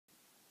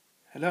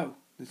Hello,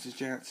 this is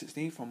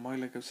J16 from My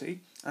Lego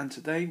City, and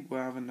today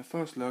we're having the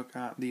first look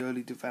at the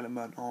early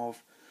development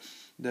of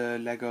the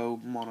Lego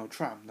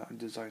MonoTram that I'm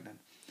designing.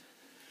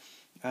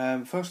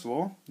 First of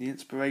all, the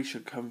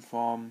inspiration comes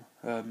from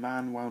a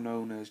man well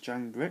known as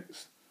Jan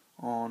Bricks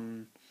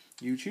on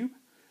YouTube.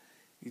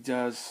 He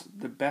does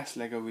the best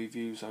Lego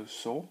reviews I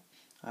saw,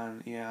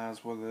 and he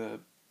has one of the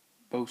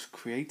most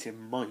creative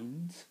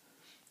minds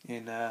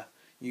in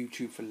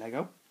YouTube for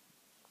Lego.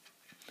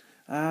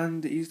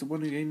 And he's the one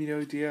who gave me the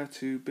idea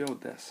to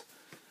build this.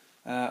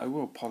 I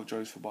will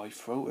apologise for my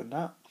throat and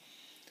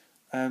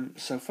that.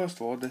 So first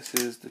of all, this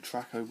is the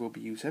track I will be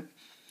using.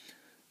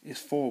 It's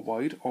 4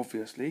 wide,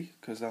 obviously,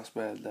 because that's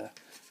where the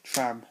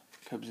tram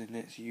comes in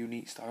its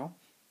unique style.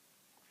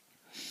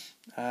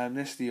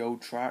 This is the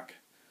old track.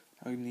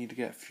 I need to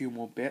get a few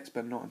more bits,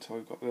 but not until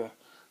I've got the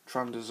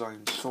tram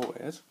design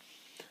sorted.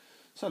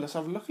 So let's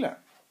have a look at it.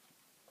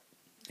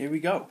 Here we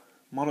go.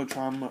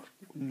 MonoTram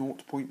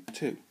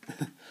 0.2.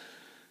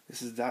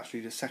 This is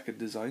actually the second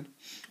design.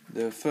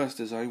 The first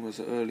design was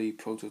an early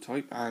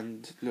prototype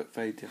and looked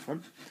very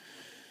different.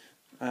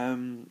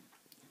 The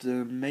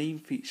main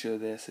feature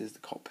of this is the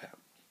cockpit.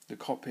 The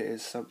cockpit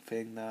is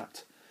something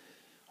that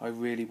I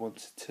really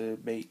wanted to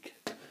make,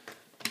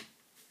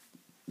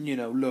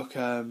 look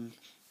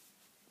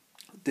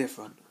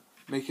different.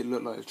 Make it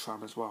look like a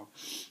tram as well.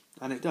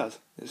 And it does.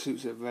 It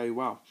suits it very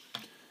well.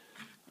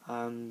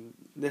 And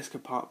this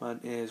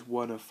compartment is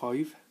 1 of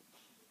 5.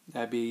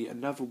 There'll be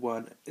another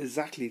one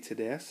exactly to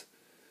this,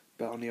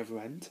 but on the other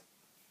end.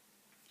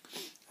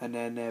 And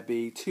then there'll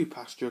be 2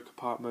 passenger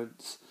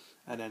compartments,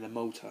 and then a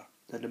motor.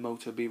 Then the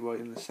motor will be right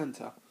in the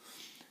centre.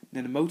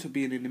 Then the motor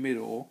being in the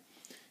middle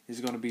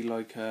is going to be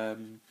like a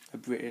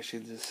British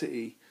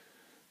intercity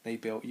they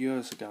built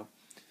years ago.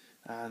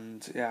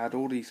 And it had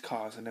all these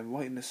cars, and then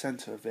right in the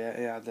centre of it,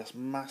 it had this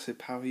massive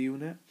power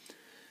unit.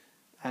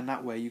 And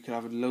that way you could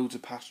have loads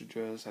of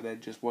passengers and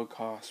then just one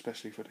car,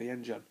 especially for the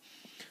engine.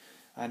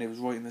 And it was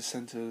right in the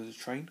centre of the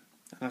train,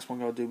 and that's what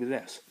I'm going to do with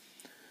this.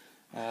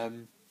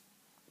 And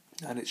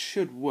it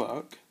should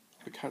work.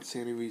 I can't see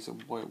any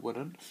reason why it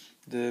wouldn't.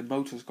 The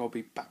motor's got to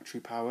be battery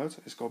powered.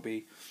 It's got to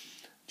be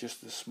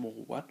just a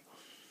small one.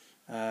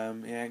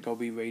 It ain't got to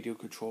be radio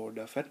controlled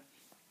or nothing.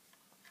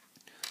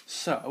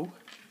 So,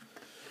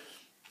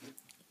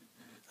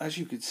 as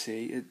you can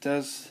see, it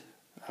does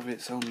have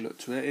its own look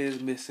to it. It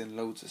is missing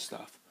loads of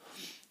stuff.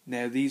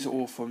 Now, these are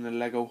all from the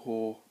Lego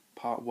haul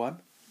part 1.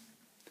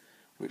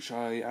 Which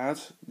I had.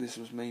 This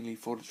was mainly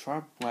for the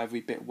tram, where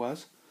every bit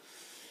was.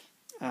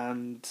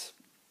 And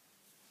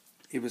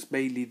it was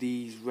mainly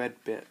these red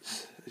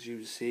bits, as you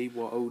can see,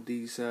 what hold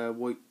these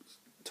white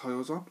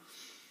tiles on.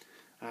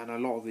 And a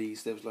lot of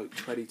these, there was like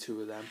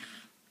 22 of them.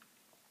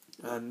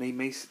 And they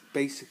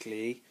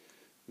basically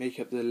make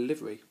up the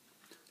livery.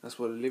 That's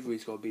what the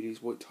livery's got to be,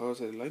 these white tiles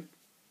in the line.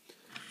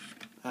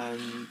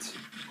 And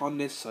on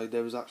this side,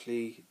 there was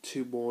actually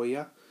 2 more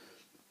here.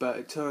 But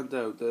it turned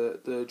out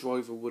the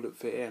driver wouldn't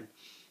fit in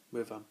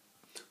with them.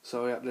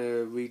 So I had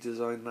to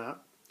redesign that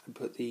and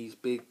put these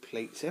big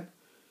plates in.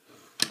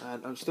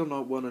 And I'm still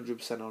not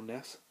 100% on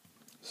this.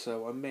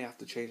 So I may have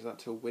to change that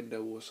to a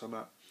window or something.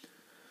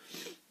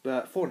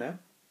 But for now,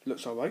 it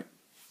looks alright.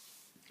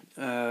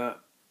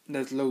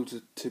 There's loads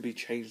to be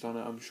changed on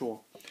it, I'm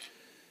sure.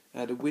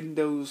 The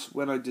windows,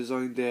 when I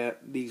designed it,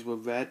 these were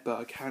red, but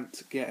I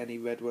can't get any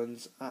red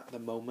ones at the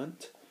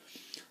moment.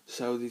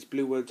 So these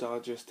blue ones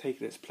are just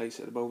taking its place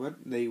at the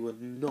moment. They will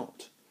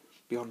not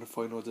be on the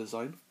final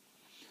design.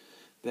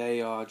 They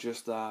are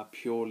just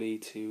purely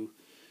to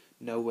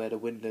know where the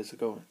windows are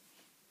going.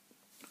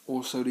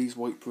 Also, these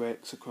white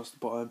bricks across the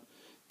bottom,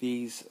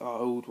 these are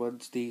old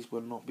ones. These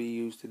will not be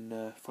used in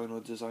the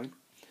final design.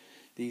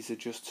 These are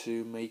just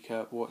to make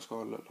up what it's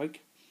going to look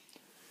like.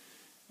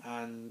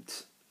 And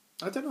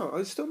I don't know,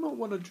 I'm still not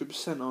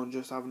 100% on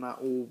just having that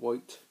all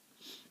white.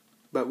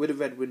 But with the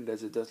red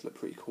windows, it does look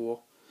pretty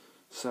cool.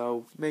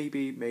 So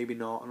maybe, maybe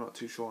not. I'm not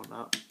too sure on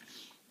that.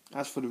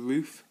 As for the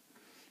roof,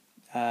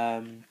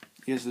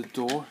 here's the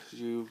door. As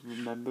you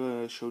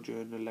remember, I showed you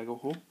in the Lego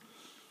haul.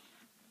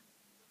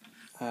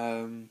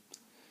 Then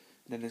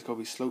there's got to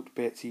be sloped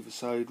bits either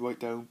side, right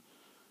down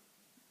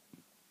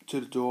to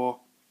the door,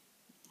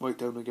 right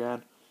down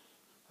again.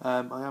 I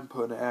am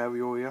putting an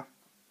aerial here.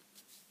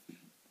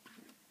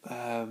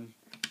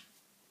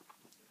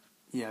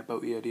 Yeah,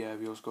 about here the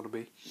aerial's got to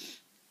be.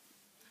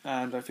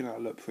 And I think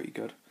that'll look pretty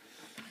good.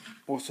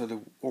 Also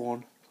the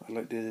horn, I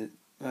like the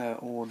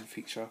horn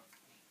feature.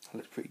 That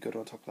looks pretty good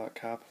on top of that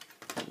cab,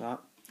 like that.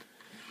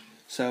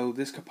 So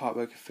this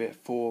compartment can fit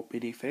 4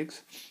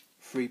 minifigs,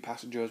 3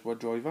 passengers, 1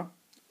 driver.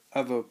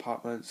 Other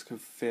apartments can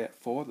fit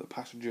 4, the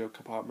passenger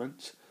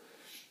compartments.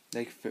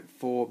 They can fit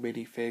 4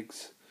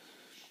 minifigs,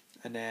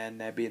 and then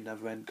there'll be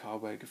another end car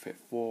where it can fit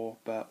 4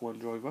 but 1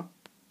 driver.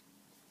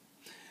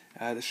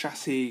 The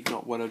chassis,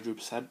 not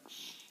 100%.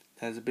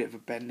 There's a bit of a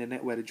bend in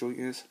it where the joint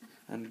is,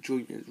 and the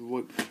joint is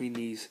right between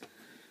these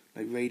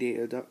like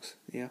radiator ducts,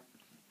 yeah.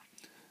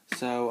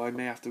 So I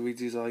may have to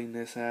redesign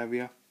this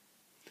area.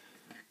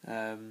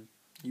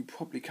 You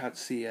probably can't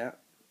see it,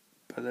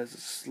 but there's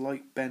a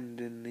slight bend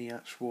in the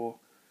actual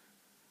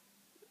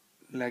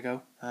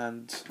Lego,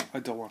 and I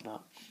don't want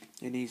that.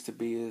 It needs to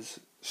be as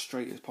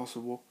straight as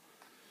possible,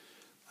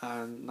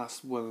 and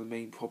that's one of the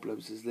main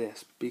problems is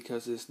this,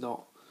 because it's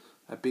not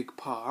a big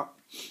part,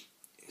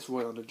 it's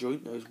right on the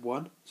joint, there's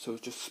one, so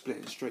it's just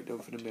splitting straight down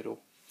from the middle.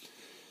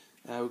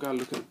 We've got to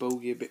look at the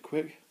bogey a bit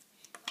quick.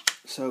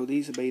 So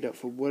these are made up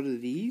from one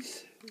of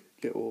these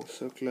little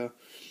circular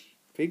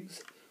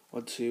things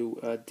onto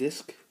a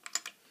disc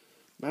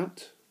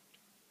mount,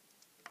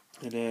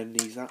 and then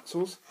these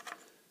axles.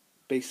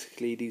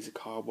 Basically these are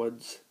car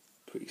ones,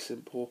 pretty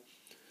simple,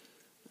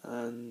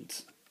 and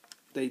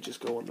they just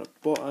go on the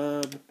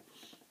bottom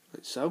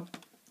like so.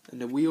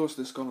 And the wheels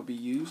that's going to be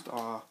used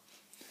are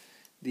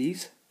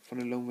these from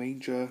the Lone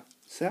Ranger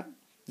set,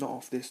 not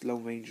off this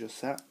Lone Ranger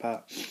set,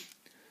 but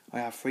I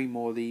have 3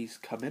 more of these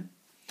coming,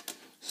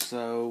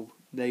 so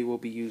they will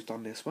be used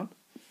on this one.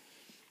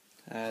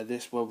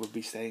 This one will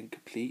be staying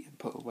complete and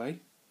put away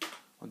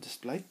on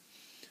display,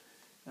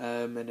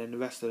 and then the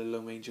rest of the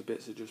Lone Ranger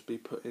bits will just be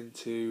put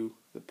into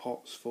the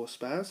pots for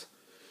spares.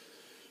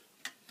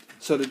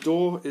 So the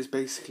door is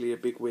basically a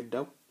big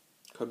window,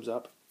 comes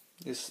up.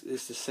 It's the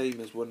same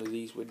as one of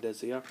these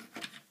windows here.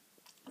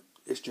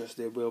 It's just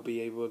it will be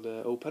able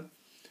to open.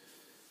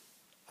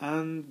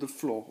 And the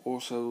floor,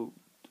 also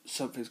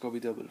something's got to be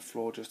done with the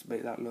floor just to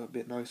make that look a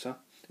bit nicer.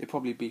 It'd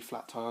probably be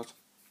flat tiles.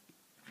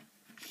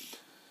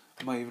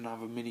 I might even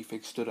have a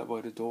minifig stood up by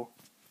the door.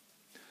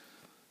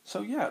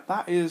 So yeah,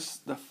 that is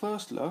the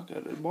first look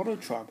at the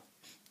MonoTram.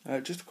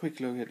 Just a quick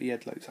look at the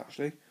headlights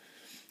actually.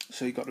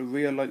 So you got the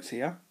rear lights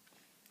here,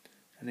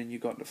 and then you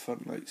got the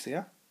front lights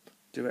here,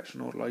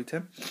 directional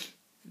lighting.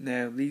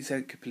 Now these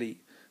ain't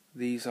complete.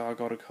 These are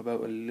got to come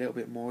out a little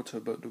bit more to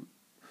about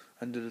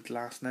under the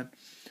glass now,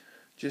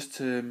 just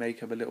to make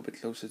them a little bit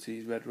closer to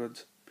these red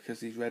ones, because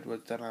these red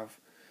ones don't have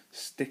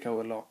stick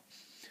out a lot.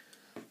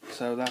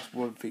 So that's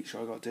one feature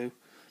I got to do.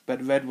 But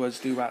the red ones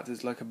do act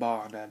as like a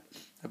bar then,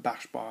 a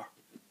bash bar,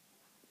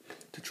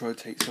 to try to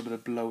take some of the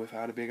blow if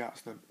I had a big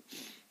accident.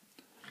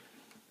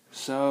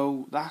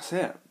 So that's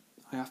it.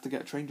 I have to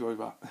get a train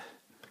driver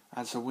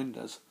and some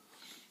windows.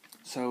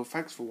 So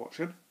thanks for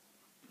watching.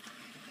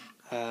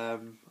 I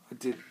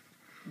did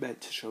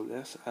meant to show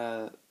this.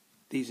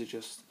 These are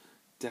just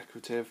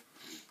decorative,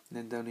 and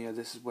then down here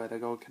this is where they're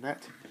going to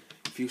connect.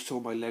 If you saw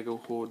my Lego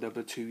haul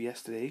number 2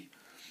 yesterday,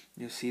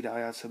 you'll see that I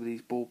had some of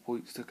these ball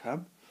points to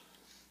come.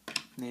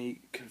 They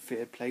can fit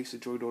in place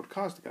and join all the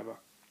cars together,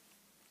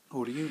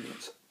 all the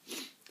units.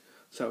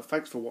 So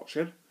thanks for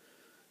watching,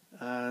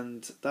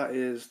 and that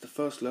is the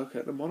first look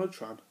at the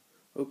MonoTram.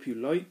 Hope you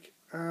like,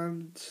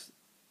 and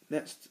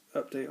next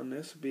update on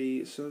this will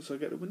be as soon as I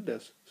get the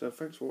windows. So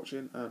thanks for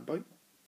watching, and bye.